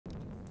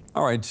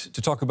All right,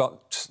 to talk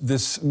about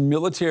this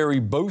military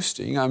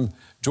boasting, I'm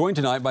joined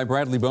tonight by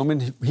Bradley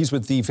Bowman. He's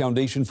with the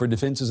Foundation for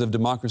Defenses of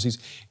Democracies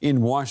in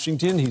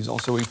Washington. He's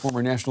also a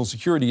former national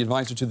security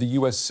advisor to the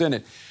U.S.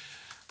 Senate.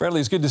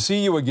 Bradley, it's good to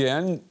see you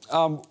again.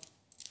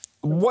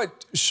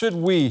 What should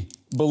we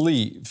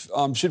believe?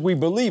 Should we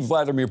believe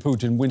Vladimir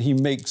Putin when he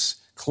makes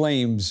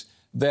claims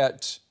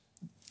that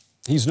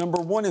he's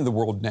number one in the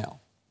world now?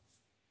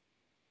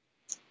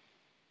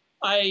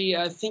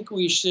 I think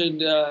we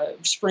should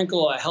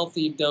sprinkle a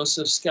healthy dose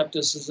of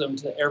skepticism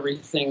to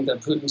everything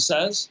that Putin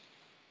says.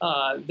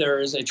 There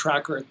is a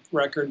track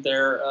record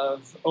there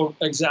of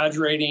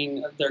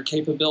exaggerating their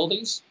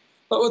capabilities.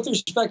 But with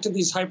respect to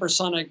these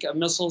hypersonic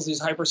missiles, these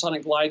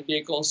hypersonic glide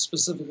vehicles,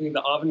 specifically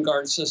the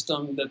Avangard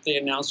system that they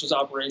announced was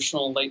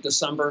operational in late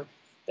December,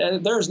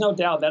 there is no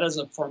doubt that is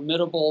a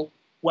formidable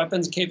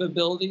weapons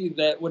capability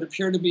that would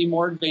appear to be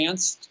more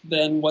advanced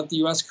than what the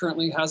U.S.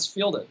 currently has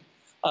fielded.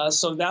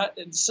 So that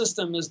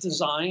system is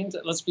designed,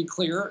 let's be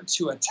clear,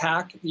 to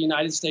attack the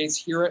United States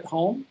here at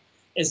home.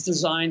 It's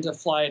designed to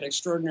fly at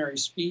extraordinary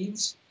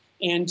speeds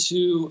and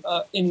to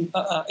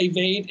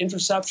evade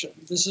interception.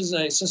 This is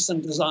a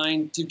system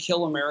designed to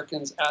kill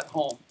Americans at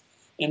home.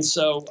 And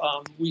so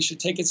we should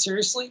take it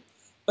seriously.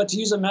 But to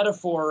use a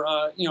metaphor,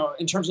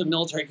 in terms of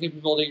military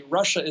capability,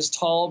 Russia is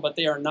tall, but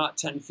they are not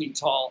 10 feet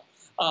tall.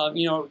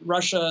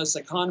 Russia's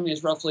economy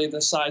is roughly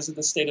the size of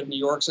the state of New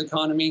York's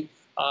economy.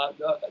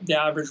 The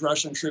average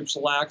Russian troops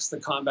lacks the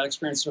combat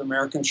experience of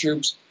American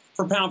troops.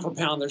 For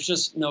pound, there's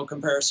just no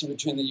comparison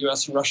between the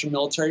U.S. and Russian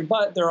military.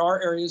 But there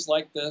are areas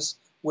like this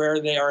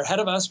where they are ahead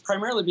of us,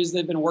 primarily because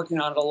they've been working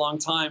on it a long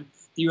time.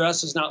 The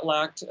U.S. has not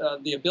lacked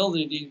the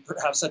ability to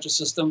have such a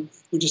system.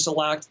 We just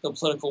lacked the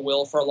political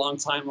will for a long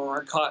time, and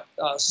weren't caught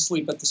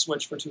asleep at the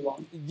switch for too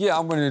long. Yeah, I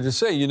wanted to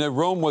say,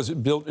 Rome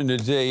wasn't built in a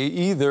day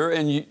either,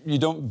 and you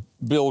don't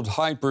build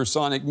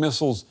hypersonic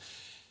missiles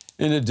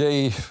in a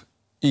day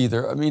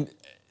either. I mean,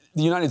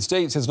 the United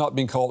States has not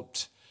been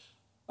caught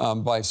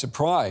by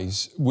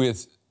surprise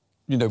with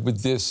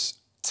this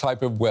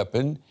type of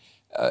weapon.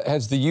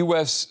 Has the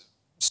U.S.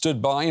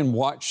 stood by and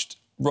watched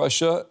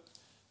Russia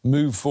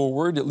move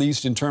forward, at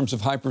least in terms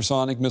of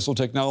hypersonic missile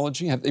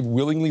technology? Have they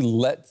willingly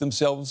let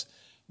themselves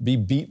be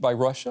beat by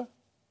Russia?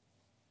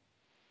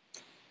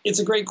 It's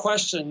a great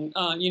question.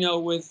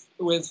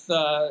 With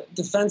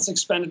defense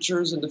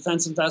expenditures and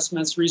defense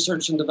investments,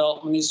 research and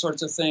development, these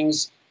sorts of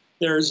things,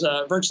 there's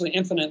virtually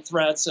infinite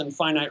threats and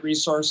finite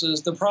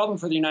resources. The problem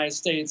for the United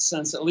States,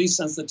 at least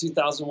since the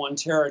 2001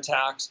 terror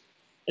attacks,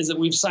 is that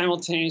we've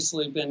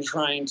simultaneously been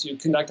trying to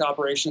conduct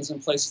operations in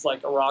places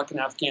like Iraq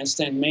and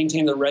Afghanistan,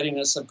 maintain the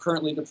readiness of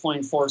currently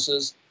deploying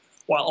forces,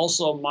 while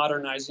also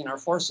modernizing our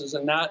forces.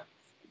 And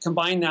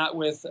combine that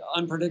with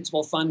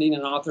unpredictable funding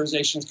and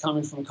authorizations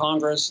coming from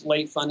Congress,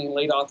 late funding,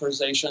 late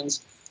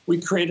authorizations,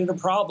 we created a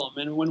problem.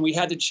 And when we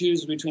had to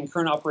choose between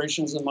current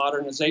operations and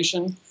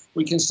modernization,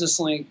 we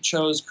consistently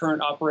chose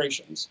current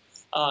operations.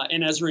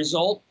 And as a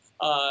result,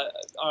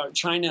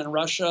 China and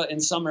Russia in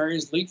some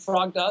areas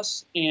leapfrogged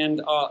us,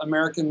 and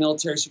American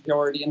military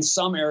superiority in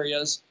some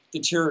areas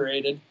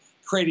deteriorated,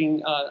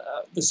 creating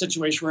the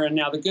situation we're in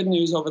now. The good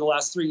news, over the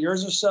last 3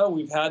 years or so,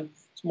 we've had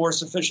more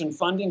sufficient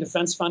funding,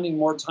 defense funding,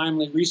 more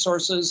timely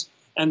resources,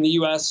 and the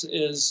U.S.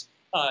 is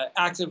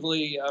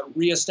actively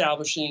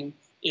reestablishing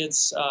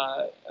its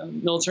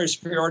military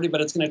superiority,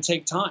 but it's going to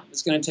take time.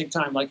 It's going to take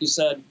time. Like you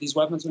said, these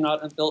weapons were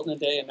not built in a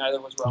day, and neither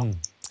was Rome.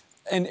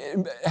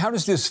 And how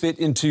does this fit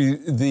into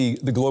the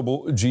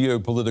global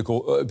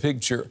geopolitical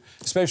picture,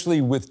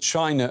 especially with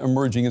China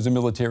emerging as a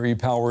military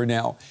power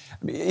now?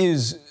 I mean,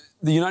 is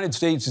the United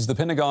States, is the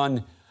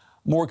Pentagon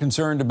more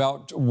concerned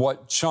about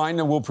what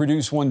China will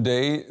produce one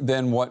day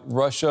than what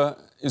Russia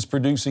is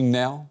producing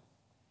now?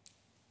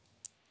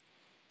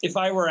 If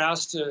I were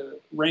asked to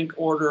rank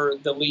order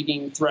the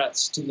leading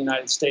threats to the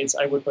United States,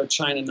 I would put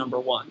China number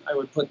one. I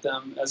would put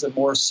them as a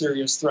more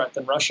serious threat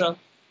than Russia.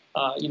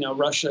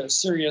 Russia is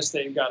serious.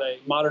 They've got a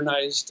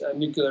modernized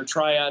nuclear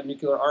triad,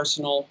 nuclear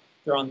arsenal.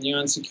 They're on the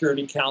UN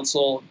Security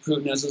Council.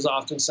 Putin, as is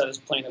often said, is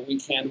playing a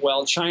weak hand.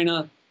 Well,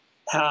 China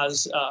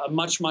has a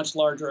much, much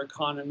larger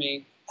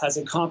economy, has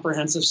a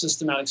comprehensive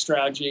systematic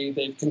strategy.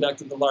 They've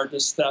conducted the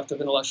largest theft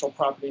of intellectual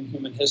property in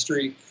human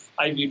history.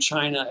 I view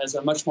China as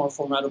a much more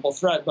formidable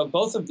threat. But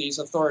both of these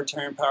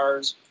authoritarian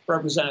powers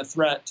represent a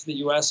threat to the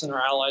U.S. and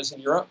our allies in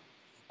Europe.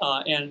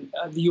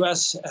 The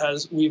U.S.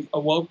 we've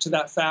awoke to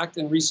that fact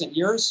in recent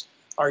years.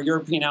 Our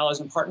European allies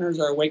and partners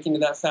are awakening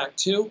to that fact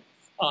too.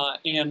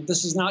 And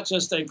this is not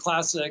just a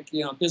classic,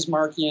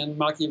 Bismarckian,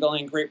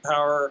 Machiavellian great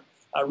power,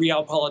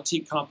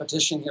 realpolitik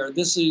competition here.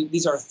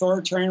 These are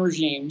authoritarian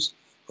regimes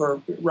who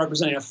are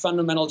representing a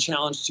fundamental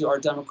challenge to our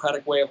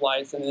democratic way of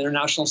life and the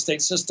international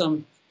state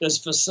system that has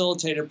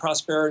facilitated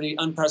prosperity,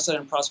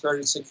 unprecedented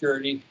prosperity and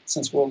security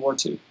since World War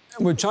II.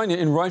 With China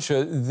and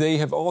Russia, they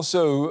have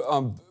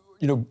also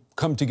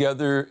come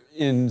together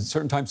in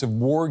certain types of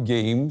war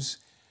games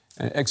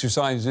and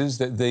exercises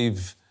that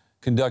they've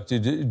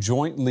conducted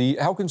jointly.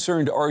 How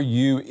concerned are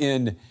you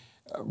in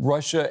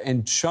Russia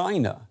and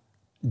China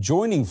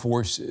joining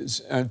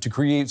forces to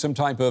create some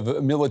type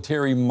of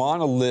military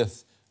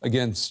monolith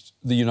against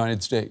the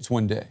United States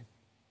one day?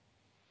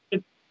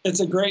 It's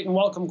a great and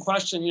welcome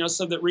question.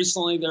 So that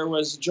recently there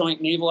was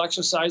joint naval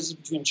exercises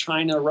between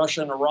China,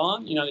 Russia, and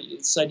Iran.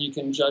 It said you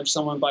can judge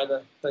someone by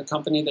the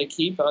company they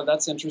keep.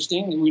 That's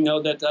interesting. We know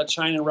that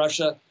China and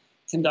Russia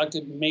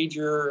conducted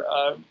major,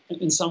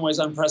 in some ways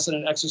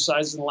unprecedented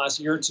exercises in the last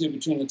year or two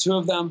between the two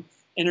of them.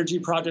 Energy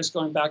projects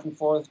going back and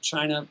forth,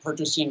 China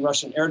purchasing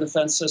Russian air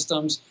defense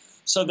systems.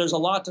 So there's a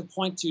lot to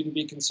point to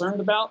be concerned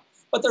about.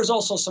 But there's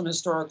also some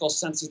historical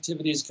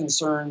sensitivities,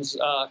 concerns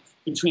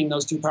between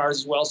those two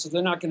powers as well. So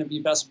they're not going to be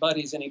best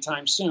buddies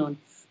anytime soon.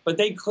 But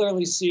they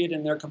clearly see it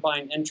in their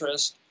combined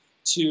interest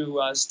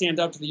to stand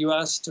up to the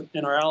U.S.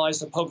 And our allies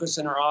to poke us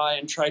in our eye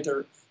and try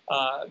to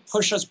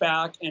push us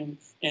back and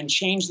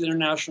change the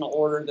international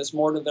order that's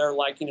more to their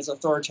liking as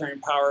authoritarian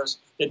powers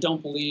that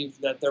don't believe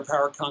that their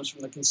power comes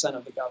from the consent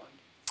of the governed.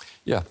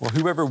 Yeah, well,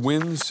 whoever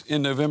wins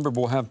in November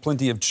will have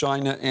plenty of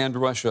China and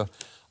Russia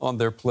on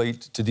their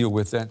plate to deal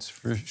with, that's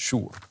for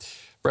sure.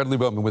 Bradley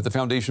Bowman with the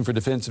Foundation for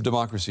Defense of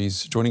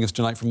Democracies joining us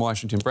tonight from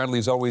Washington. Bradley,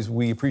 as always,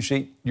 we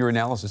appreciate your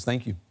analysis.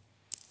 Thank you.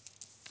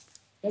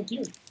 Thank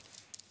you.